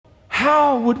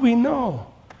how would we know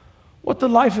what the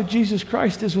life of Jesus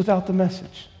Christ is without the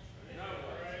message?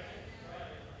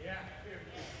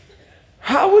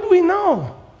 How would we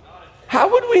know?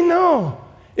 How would we know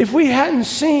if we hadn't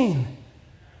seen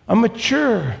a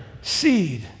mature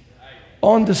seed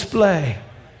on display,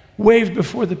 waved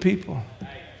before the people?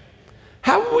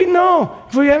 How would we know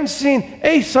if we haven't seen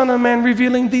a Son of Man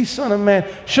revealing the Son of Man,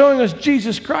 showing us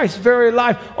Jesus Christ's very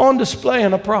life on display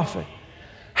in a prophet?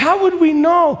 How would we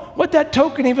know what that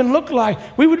token even looked like?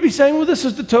 We would be saying, well, this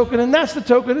is the token, and that's the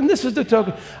token, and this is the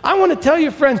token. I want to tell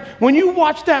you, friends, when you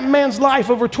watch that man's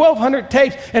life over 1,200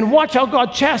 tapes and watch how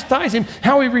God chastised him,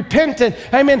 how he repented,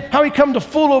 amen, how he come to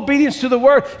full obedience to the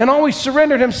word and always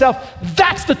surrendered himself,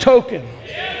 that's the token.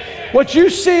 What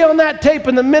you see on that tape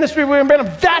in the ministry of William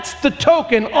Branham, that's the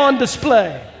token on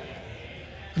display.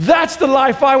 That's the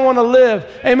life I want to live,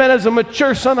 amen, as a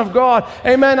mature son of God.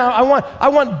 Amen. I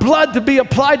want blood to be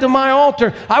applied to my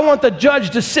altar. I want the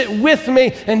judge to sit with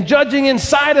me and judging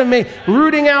inside of me,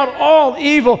 rooting out all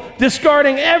evil,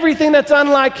 discarding everything that's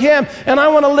unlike him. And I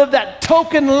want to live that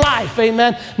token life,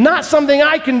 amen. Not something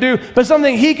I can do, but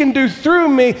something he can do through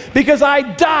me, because I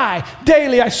die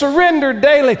daily. I surrender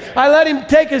daily. I let him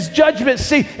take his judgment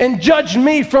seat and judge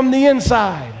me from the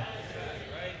inside.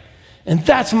 And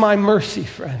that's my mercy,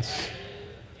 friends.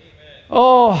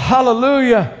 Oh,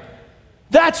 hallelujah.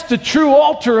 That's the true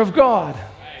altar of God,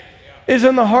 is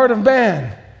in the heart of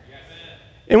man.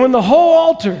 And when the whole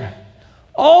altar,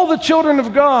 all the children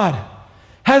of God,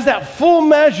 has that full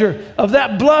measure of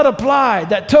that blood applied,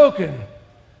 that token,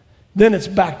 then it's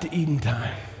back to Eden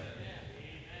time.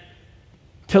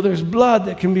 Till there's blood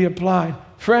that can be applied.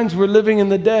 Friends, we're living in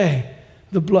the day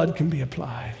the blood can be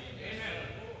applied.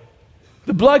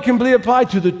 The blood can be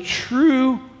applied to the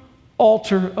true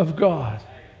altar of God,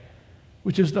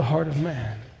 which is the heart of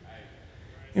man.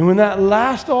 And when that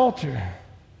last altar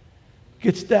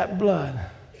gets that blood,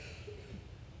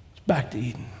 it's back to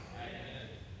Eden.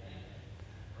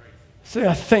 Say,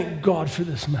 I thank God for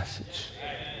this message.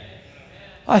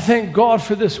 I thank God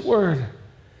for this word.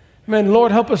 Man,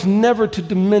 Lord, help us never to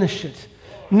diminish it,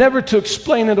 never to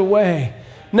explain it away,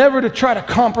 never to try to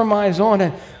compromise on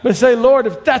it, but say, Lord,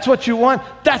 if that's what you want,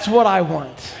 that's what I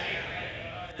want.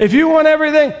 If you want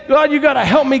everything, God, you got to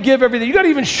help me give everything. You got to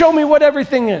even show me what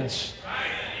everything is.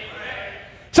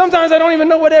 Sometimes I don't even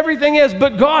know what everything is,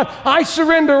 but God, I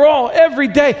surrender all every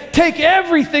day. Take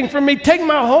everything from me. Take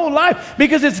my whole life,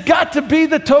 because it's got to be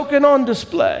the token on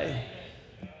display.